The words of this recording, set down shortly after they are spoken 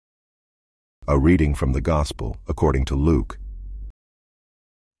A reading from the Gospel according to Luke.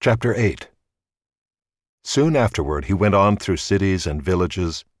 Chapter 8. Soon afterward he went on through cities and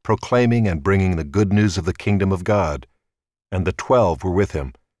villages, proclaiming and bringing the good news of the kingdom of God. And the 12 were with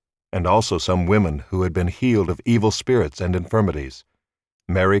him, and also some women who had been healed of evil spirits and infirmities.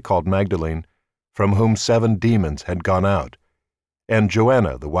 Mary called Magdalene, from whom 7 demons had gone out, and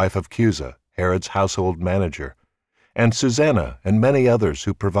Joanna, the wife of Chuza, Herod's household manager, and Susanna, and many others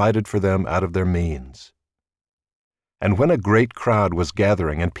who provided for them out of their means. And when a great crowd was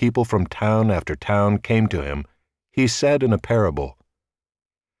gathering and people from town after town came to him, he said in a parable,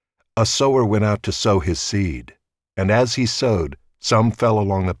 "A sower went out to sow his seed, and as he sowed, some fell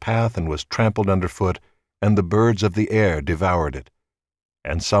along the path and was trampled underfoot, and the birds of the air devoured it.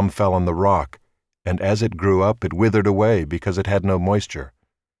 And some fell on the rock, and as it grew up it withered away because it had no moisture.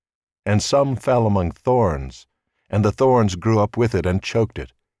 And some fell among thorns, and the thorns grew up with it and choked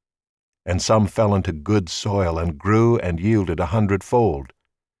it. And some fell into good soil and grew and yielded 100-fold.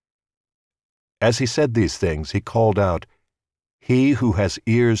 As he said these things, he called out, "He who has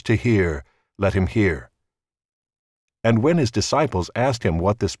ears to hear, let him hear." And when his disciples asked him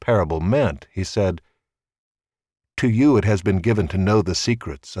what this parable meant, he said, "To you it has been given to know the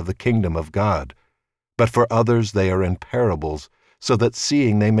secrets of the kingdom of God, but for others they are in parables, so that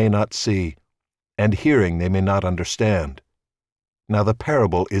seeing they may not see, and hearing they may not understand. Now the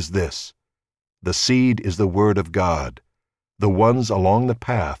parable is this: the seed is the word of God. The ones along the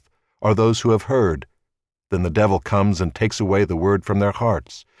path are those who have heard. Then the devil comes and takes away the word from their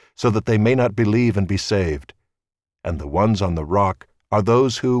hearts, so that they may not believe and be saved. And the ones on the rock are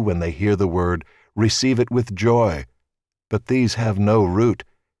those who, when they hear the word, receive it with joy. But these have no root.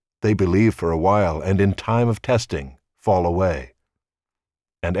 They believe for a while, and in time of testing fall away.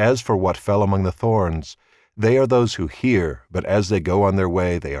 And as for what fell among the thorns, they are those who hear, but as they go on their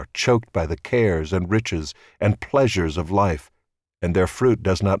way they are choked by the cares and riches and pleasures of life, and their fruit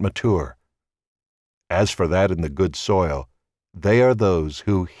does not mature. As for that in the good soil, they are those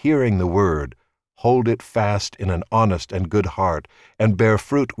who, hearing the word, hold it fast in an honest and good heart, and bear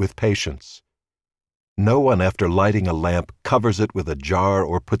fruit with patience. No one after lighting a lamp covers it with a jar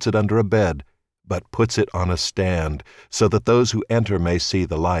or puts it under a bed, but puts it on a stand, so that those who enter may see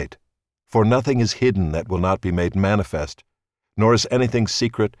the light. For nothing is hidden that will not be made manifest, nor is anything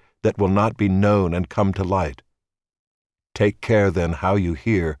secret that will not be known and come to light. Take care then how you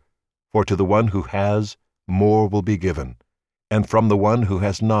hear, for to the one who has, more will be given, and from the one who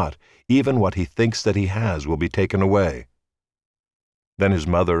has not, even what he thinks that he has will be taken away." Then his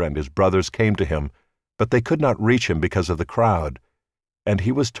mother and his brothers came to him, but they could not reach him because of the crowd. And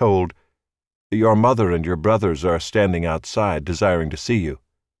he was told, "Your mother and your brothers are standing outside, desiring to see you."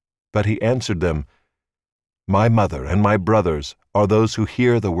 But he answered them, "My mother and my brothers are those who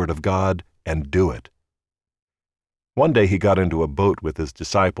hear the word of God and do it." One day he got into a boat with his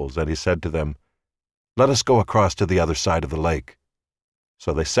disciples, and he said to them, "Let us go across to the other side of the lake."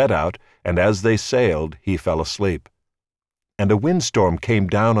 So they set out, and as they sailed, he fell asleep. And a windstorm came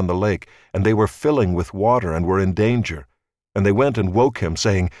down on the lake, and they were filling with water and were in danger. And they went and woke him,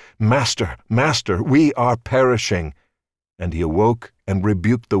 saying, "Master, Master, we are perishing." And he awoke and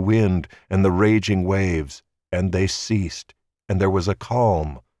rebuked the wind and the raging waves, and they ceased, and there was a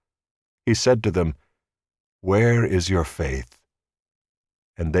calm. He said to them, "Where is your faith?"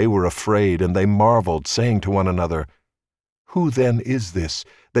 And they were afraid, and they marveled, saying to one another, "Who then is this,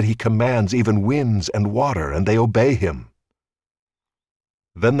 that he commands even winds and water, and they obey him?"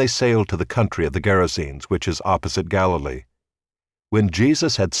 Then they sailed to the country of the Gerasenes, which is opposite Galilee. When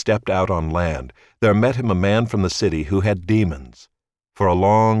Jesus had stepped out on land, there met him a man from the city who had demons. For a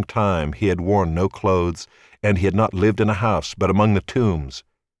long time he had worn no clothes, and he had not lived in a house, but among the tombs.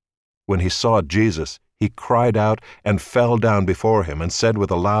 When he saw Jesus, he cried out and fell down before him, and said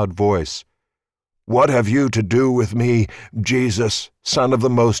with a loud voice, "What have you to do with me, Jesus, Son of the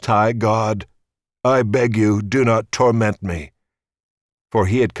Most High God? I beg you, do not torment me." For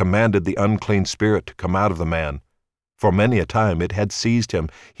he had commanded the unclean spirit to come out of the man. For many a time it had seized him.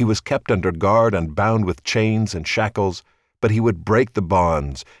 He was kept under guard and bound with chains and shackles, but he would break the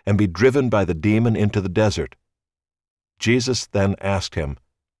bonds and be driven by the demon into the desert. Jesus then asked him,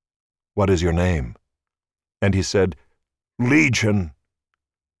 "What is your name?" And he said, "Legion,"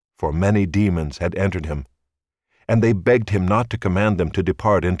 for many demons had entered him. And they begged him not to command them to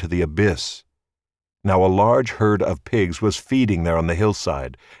depart into the abyss. Now a large herd of pigs was feeding there on the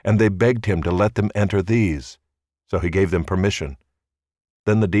hillside, and they begged him to let them enter these. So he gave them permission.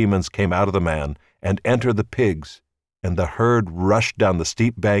 Then the demons came out of the man and entered the pigs, and the herd rushed down the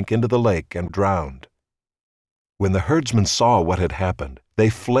steep bank into the lake and drowned. When the herdsmen saw what had happened, They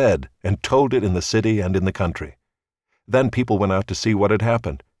fled and told it in the city and in the country. Then people went out to see what had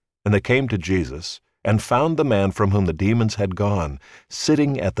happened, and they came to Jesus and found the man from whom the demons had gone,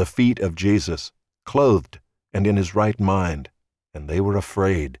 sitting at the feet of Jesus, clothed and in his right mind, and they were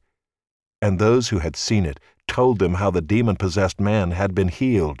afraid. And those who had seen it told them how the demon-possessed man had been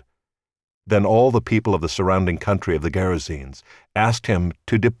healed. Then all the people of the surrounding country of the Gerasenes asked him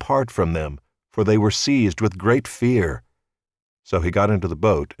to depart from them, for they were seized with great fear. So he got into the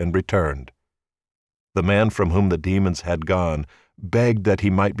boat and returned. The man from whom the demons had gone begged that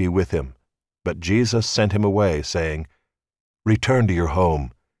he might be with him, but Jesus sent him away, saying, "Return to your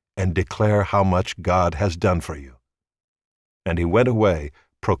home and declare how much God has done for you." And he went away,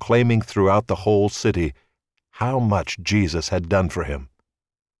 proclaiming throughout the whole city how much Jesus had done for him.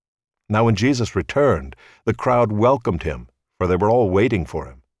 Now when Jesus returned, the crowd welcomed him, for they were all waiting for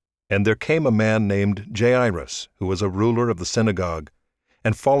him. And there came a man named Jairus, who was a ruler of the synagogue,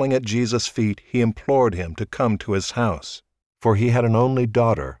 and falling at Jesus' feet, he implored him to come to his house, for he had an only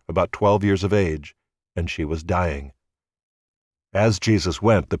daughter, about 12 years of age, and she was dying. As Jesus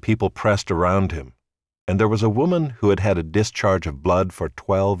went, the people pressed around him, and there was a woman who had had a discharge of blood for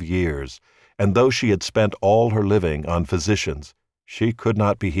 12 years, and though she had spent all her living on physicians, she could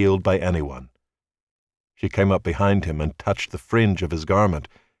not be healed by anyone. She came up behind him and touched the fringe of his garment,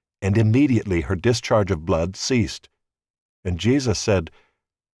 and immediately her discharge of blood ceased. And Jesus said,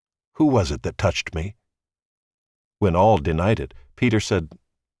 "Who was it that touched me?" When all denied it, Peter said,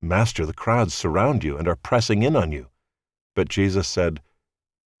 "Master, the crowds surround you and are pressing in on you." But Jesus said,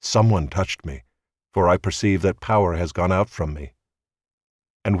 "Someone touched me, for I perceive that power has gone out from me."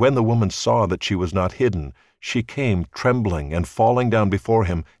 And when the woman saw that she was not hidden, she came trembling and falling down before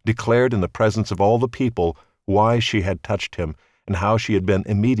him, declared in the presence of all the people why she had touched him, and how she had been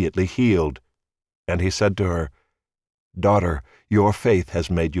immediately healed. And he said to her, "Daughter, your faith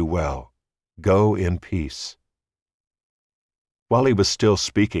has made you well. Go in peace." While he was still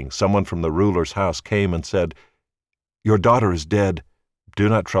speaking, someone from the ruler's house came and said, "Your daughter is dead. Do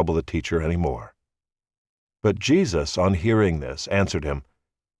not trouble the teacher any more." But Jesus, on hearing this, answered him,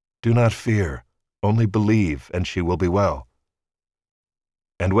 "Do not fear, only believe, and she will be well."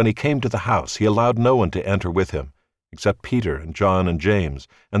 And when he came to the house, he allowed no one to enter with him, except Peter and John and James,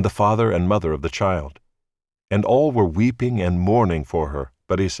 and the father and mother of the child. And all were weeping and mourning for her,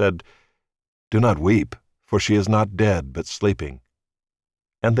 but he said, "Do not weep, for she is not dead, but sleeping."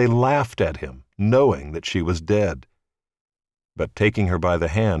 And they laughed at him, knowing that she was dead. But taking her by the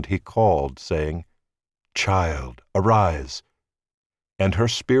hand, he called, saying, "Child, arise." And her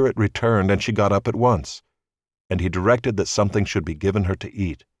spirit returned, and she got up at once. And he directed that something should be given her to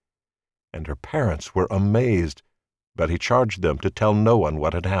eat. And her parents were amazed, but he charged them to tell no one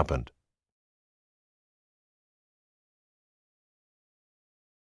what had happened.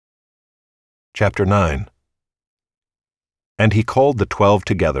 Chapter 9. And he called the 12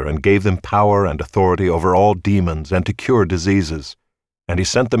 together and gave them power and authority over all demons and to cure diseases. And he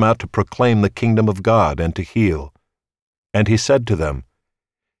sent them out to proclaim the kingdom of God and to heal. And he said to them,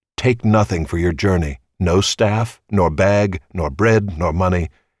 "Take nothing for your journey, no staff, nor bag, nor bread, nor money,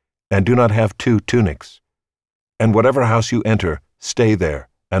 and do not have 2 tunics. And whatever house you enter, stay there,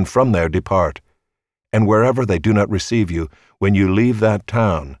 and from there depart. And wherever they do not receive you, when you leave that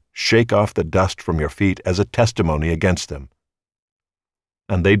town, shake off the dust from your feet as a testimony against them."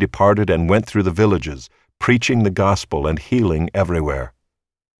 And they departed and went through the villages, preaching the gospel and healing everywhere.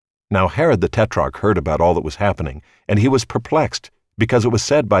 Now Herod the Tetrarch heard about all that was happening, and he was perplexed, because it was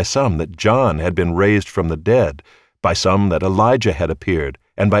said by some that John had been raised from the dead, by some that Elijah had appeared,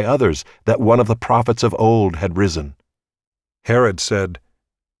 and by others that one of the prophets of old had risen. Herod said,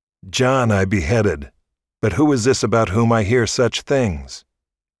 "John I beheaded, but who is this about whom I hear such things?"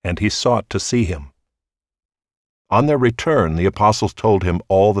 And he sought to see him. On their return, the apostles told him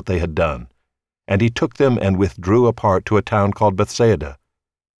all that they had done, and he took them and withdrew apart to a town called Bethsaida.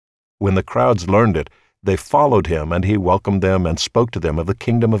 When the crowds learned it, they followed him, and he welcomed them and spoke to them of the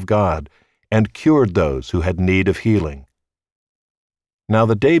kingdom of God, and cured those who had need of healing. Now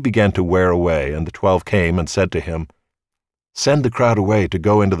the day began to wear away, and the 12 came and said to him, "Send the crowd away to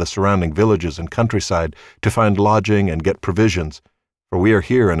go into the surrounding villages and countryside to find lodging and get provisions, for we are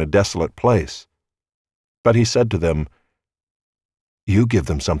here in a desolate place." But he said to them, "You give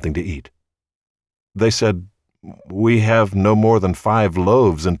them something to eat." They said, "We have no more than 5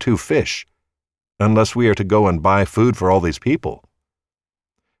 loaves and 2 fish, unless we are to go and buy food for all these people."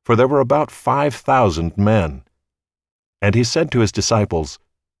 For there were about 5,000 men. And he said to his disciples,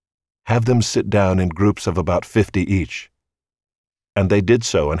 "Have them sit down in groups of about 50 each." And they did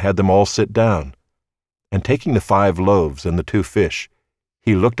so, and had them all sit down. And taking the 5 loaves and the 2 fish,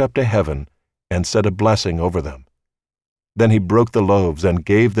 he looked up to heaven and said a blessing over them. Then he broke the loaves and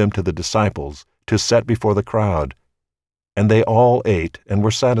gave them to the disciples to set before the crowd. And they all ate and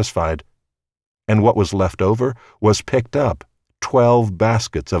were satisfied. And what was left over was picked up, 12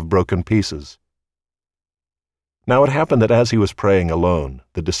 baskets of broken pieces. Now it happened that as he was praying alone,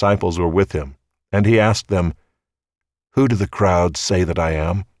 the disciples were with him, and he asked them, "Who do the crowd say that I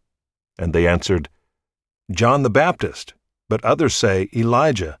am?" And they answered, "John the Baptist, but others say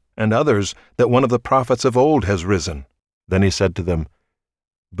Elijah, and others that one of the prophets of old has risen." Then he said to them,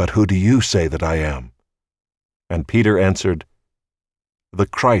 "But who do you say that I am?" And Peter answered, "The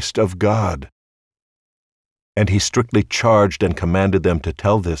Christ of God." And he strictly charged and commanded them to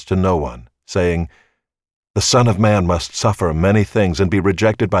tell this to no one, saying, "The Son of Man must suffer many things and be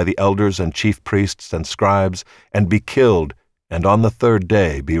rejected by the elders and chief priests and scribes, and be killed, and on the third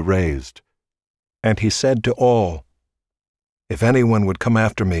day be raised." And he said to all, "If anyone would come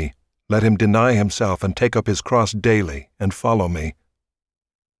after me, let him deny himself and take up his cross daily and follow me.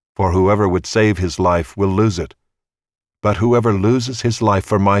 For whoever would save his life will lose it, but whoever loses his life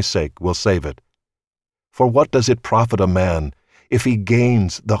for my sake will save it. For what does it profit a man if he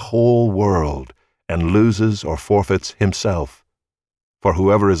gains the whole world and loses or forfeits himself? For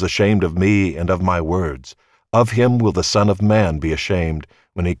whoever is ashamed of me and of my words, of him will the Son of Man be ashamed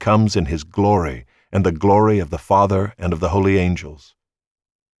when he comes in his glory and the glory of the Father and of the holy angels.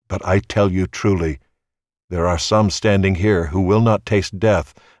 But I tell you truly, there are some standing here who will not taste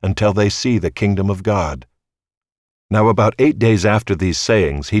death until they see the kingdom of God." Now about 8 days after these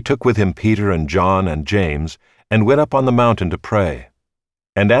sayings, he took with him Peter and John and James, and went up on the mountain to pray.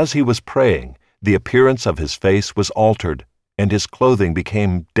 And as he was praying, the appearance of his face was altered, and his clothing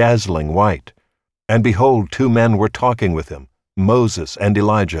became dazzling white. And behold, 2 men were talking with him, Moses and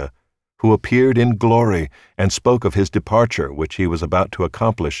Elijah, who appeared in glory and spoke of his departure which he was about to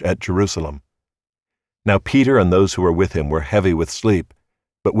accomplish at Jerusalem. Now Peter and those who were with him were heavy with sleep,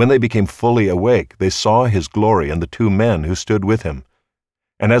 but when they became fully awake, they saw his glory and the 2 men who stood with him.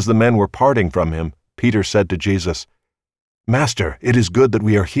 And as the men were parting from him, Peter said to Jesus, "Master, it is good that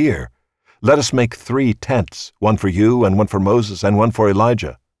we are here. Let us make 3 tents, one for you, and one for Moses, and one for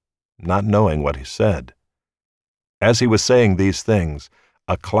Elijah," not knowing what he said. As he was saying these things,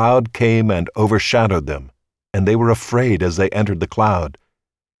 a cloud came and overshadowed them, and they were afraid as they entered the cloud.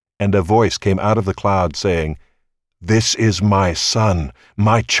 And a voice came out of the cloud, saying, "This is my Son,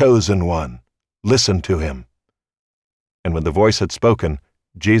 my chosen one. Listen to him." And when the voice had spoken,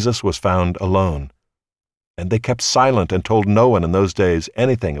 Jesus was found alone. And they kept silent and told no one in those days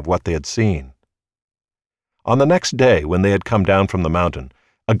anything of what they had seen. On the next day, when they had come down from the mountain,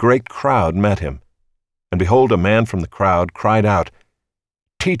 a great crowd met him. And behold, a man from the crowd cried out,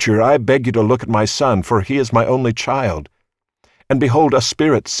 "Teacher, I beg you to look at my son, for he is my only child. And behold, a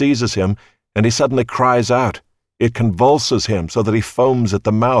spirit seizes him, and he suddenly cries out. It convulses him so that he foams at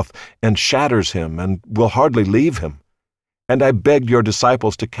the mouth and shatters him and will hardly leave him. And I begged your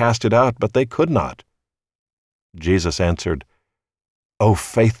disciples to cast it out, but they could not." Jesus answered, "O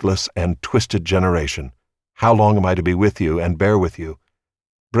faithless and twisted generation, how long am I to be with you and bear with you?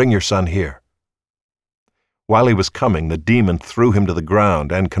 Bring your son here." While he was coming, the demon threw him to the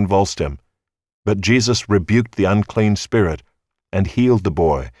ground and convulsed him. But Jesus rebuked the unclean spirit and healed the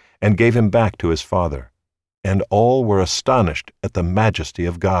boy and gave him back to his father. And all were astonished at the majesty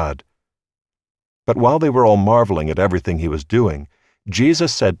of God. But while they were all marveling at everything he was doing,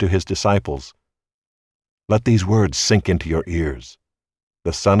 Jesus said to his disciples, "Let these words sink into your ears.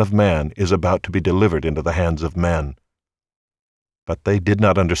 The Son of Man is about to be delivered into the hands of men." But they did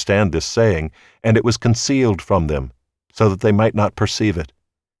not understand this saying, and it was concealed from them, so that they might not perceive it.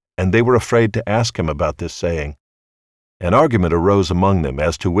 And they were afraid to ask him about this saying. An argument arose among them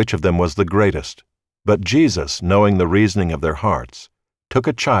as to which of them was the greatest. But Jesus, knowing the reasoning of their hearts, took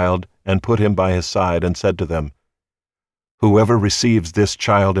a child and put him by his side and said to them, "Whoever receives this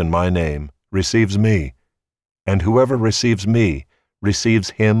child in my name receives me, and whoever receives me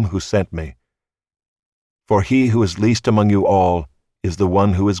receives him who sent me. For he who is least among you all is the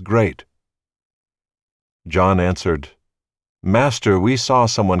one who is great." John answered, "Master, we saw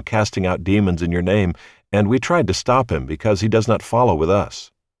someone casting out demons in your name, and we tried to stop him because he does not follow with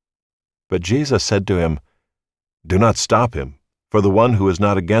us." But Jesus said to him, "Do not stop him, for the one who is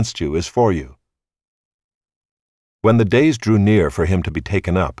not against you is for you." When the days drew near for him to be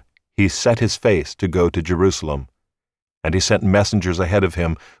taken up, he set his face to go to Jerusalem. And he sent messengers ahead of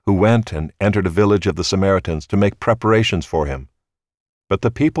him, who went and entered a village of the Samaritans to make preparations for him. But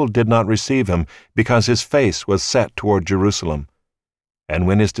the people did not receive him, because his face was set toward Jerusalem. And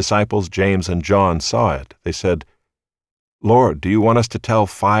when his disciples James and John saw it, they said, "Lord, do you want us to tell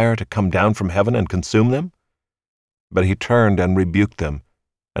fire to come down from heaven and consume them?" But he turned and rebuked them,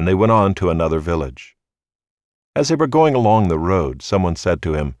 and they went on to another village. As they were going along the road, someone said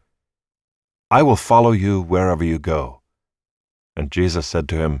to him, "I will follow you wherever you go." And Jesus said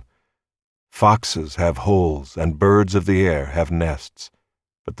to him, "Foxes have holes, and birds of the air have nests,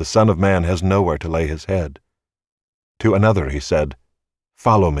 but the Son of Man has nowhere to lay his head." To another he said,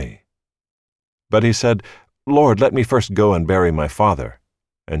 "Follow me." But he said, "Lord, let me first go and bury my father."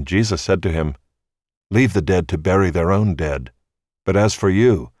 And Jesus said to him, "Leave the dead to bury their own dead, but as for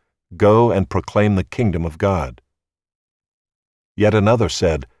you, go and proclaim the kingdom of God." Yet another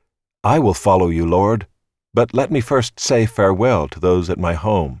said, "I will follow you, Lord, but let me first say farewell to those at my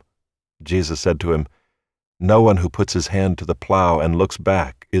home." Jesus said to him, "No one who puts his hand to the plow and looks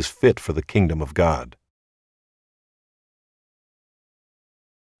back is fit for the kingdom of God."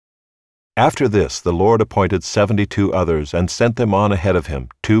 After this, the Lord appointed 72 others and sent them on ahead of him,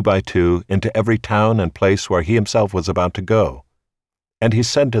 2 by 2, into every town and place where he himself was about to go. And he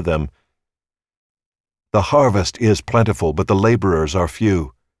said to them, "The harvest is plentiful, but the laborers are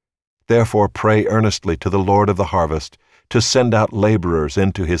few. Therefore pray earnestly to the Lord of the harvest to send out laborers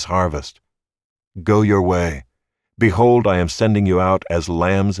into his harvest. Go your way. Behold, I am sending you out as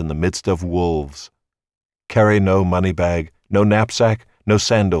lambs in the midst of wolves. Carry no money bag, no knapsack, no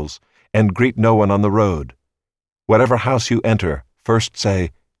sandals, and greet no one on the road. Whatever house you enter, first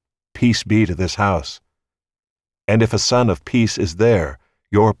say, 'Peace be to this house.' And if a son of peace is there,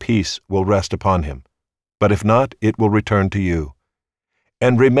 your peace will rest upon him. But if not, it will return to you.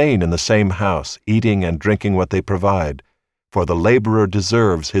 And remain in the same house, eating and drinking what they provide, for the laborer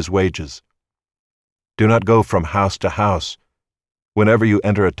deserves his wages. Do not go from house to house. Whenever you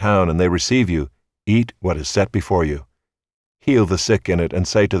enter a town and they receive you, eat what is set before you. Heal the sick in it and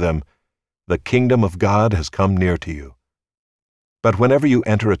say to them, 'The kingdom of God has come near to you.' But whenever you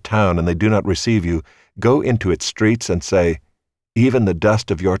enter a town and they do not receive you, go into its streets and say, 'Even the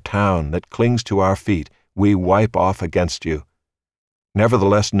dust of your town that clings to our feet we wipe off against you.'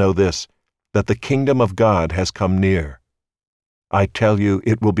 Nevertheless know this, that the kingdom of God has come near. I tell you,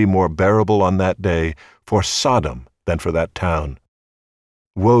 it will be more bearable on that day for Sodom than for that town.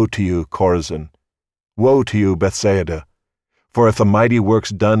 Woe to you, Chorazin! Woe to you, Bethsaida! For if the mighty works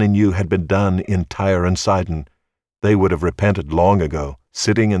done in you had been done in Tyre and Sidon, they would have repented long ago,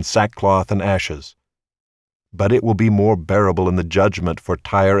 sitting in sackcloth and ashes. But it will be more bearable in the judgment for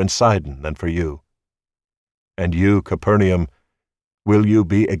Tyre and Sidon than for you. And you, Capernaum, will you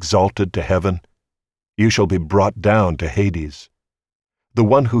be exalted to heaven? You shall be brought down to Hades. The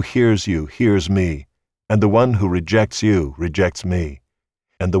one who hears you hears me, and the one who rejects you rejects me,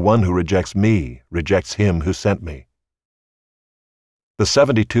 and the one who rejects me rejects him who sent me." The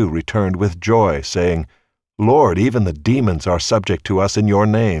 72 returned with joy, saying, "Lord, even the demons are subject to us in your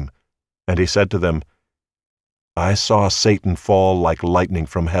name." And he said to them, "I saw Satan fall like lightning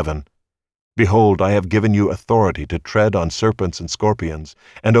from heaven. Behold, I have given you authority to tread on serpents and scorpions,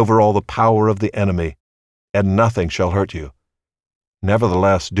 and over all the power of the enemy, and nothing shall hurt you.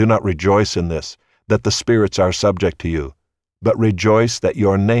 Nevertheless, do not rejoice in this, that the spirits are subject to you, but rejoice that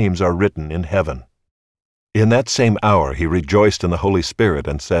your names are written in heaven." In that same hour he rejoiced in the Holy Spirit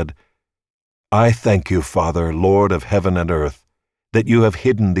and said, "I thank you, Father, Lord of heaven and earth, that you have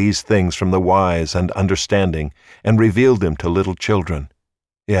hidden these things from the wise and understanding and revealed them to little children.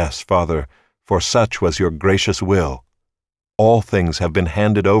 Yes, Father, for such was your gracious will. All things have been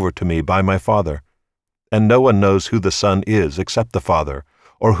handed over to me by my Father, and no one knows who the Son is except the Father,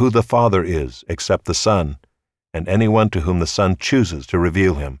 or who the Father is except the Son, and anyone to whom the Son chooses to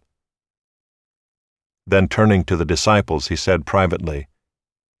reveal him." Then turning to the disciples, he said privately,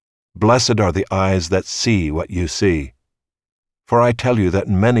 "Blessed are the eyes that see what you see. For I tell you that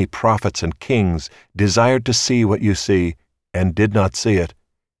many prophets and kings desired to see what you see, and did not see it,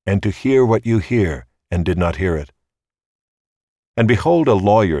 and to hear what you hear, and did not hear it." And behold, a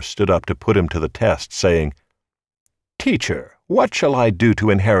lawyer stood up to put him to the test, saying, "Teacher, what shall I do to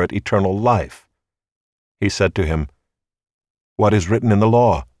inherit eternal life?" He said to him, "What is written in the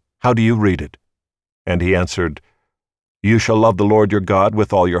law? How do you read it?" And he answered, "You shall love the Lord your God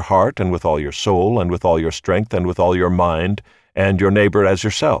with all your heart, and with all your soul, and with all your strength, and with all your mind, and your neighbor as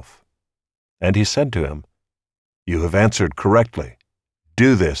yourself." And he said to him, "You have answered correctly.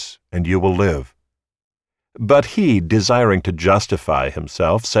 Do this, and you will live." But he, desiring to justify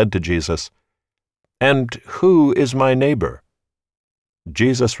himself, said to Jesus, "And who is my neighbor?"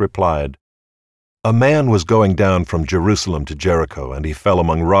 Jesus replied, "A man was going down from Jerusalem to Jericho, and he fell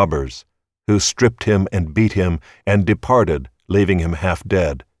among robbers, who stripped him and beat him, and departed, leaving him half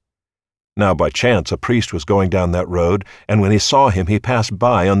dead. Now by chance a priest was going down that road, and when he saw him he passed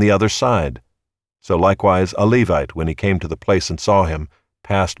by on the other side. So likewise a Levite, when he came to the place and saw him,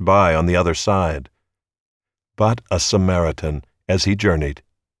 passed by on the other side. But a Samaritan, as he journeyed,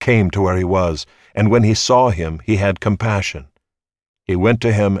 came to where he was, and when he saw him he had compassion. He went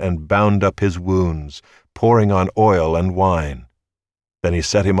to him and bound up his wounds, pouring on oil and wine. Then he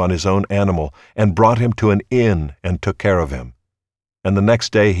set him on his own animal, and brought him to an inn, and took care of him. And the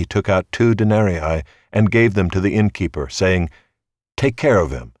next day he took out 2 denarii, and gave them to the innkeeper, saying, "Take care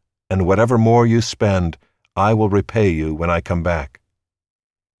of him, and whatever more you spend, I will repay you when I come back."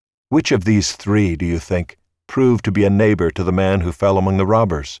 Which of these 3, do you think, proved to be a neighbor to the man who fell among the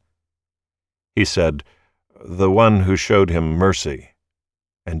robbers? He said, "The one who showed him mercy."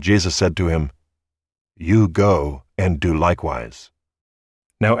 And Jesus said to him, "You go and do likewise."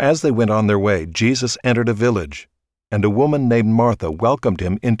 Now as they went on their way, Jesus entered a village, and a woman named Martha welcomed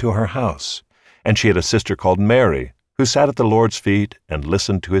him into her house. And she had a sister called Mary, who sat at the Lord's feet and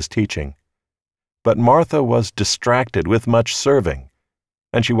listened to his teaching. But Martha was distracted with much serving.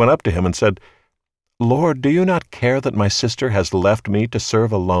 And she went up to him and said, "Lord, do you not care that my sister has left me to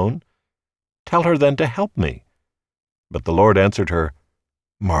serve alone? Tell her then to help me." But the Lord answered her,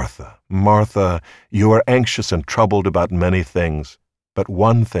 "Martha, Martha, you are anxious and troubled about many things, but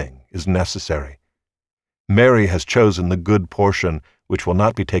one thing is necessary. Mary has chosen the good portion, which will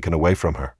not be taken away from her."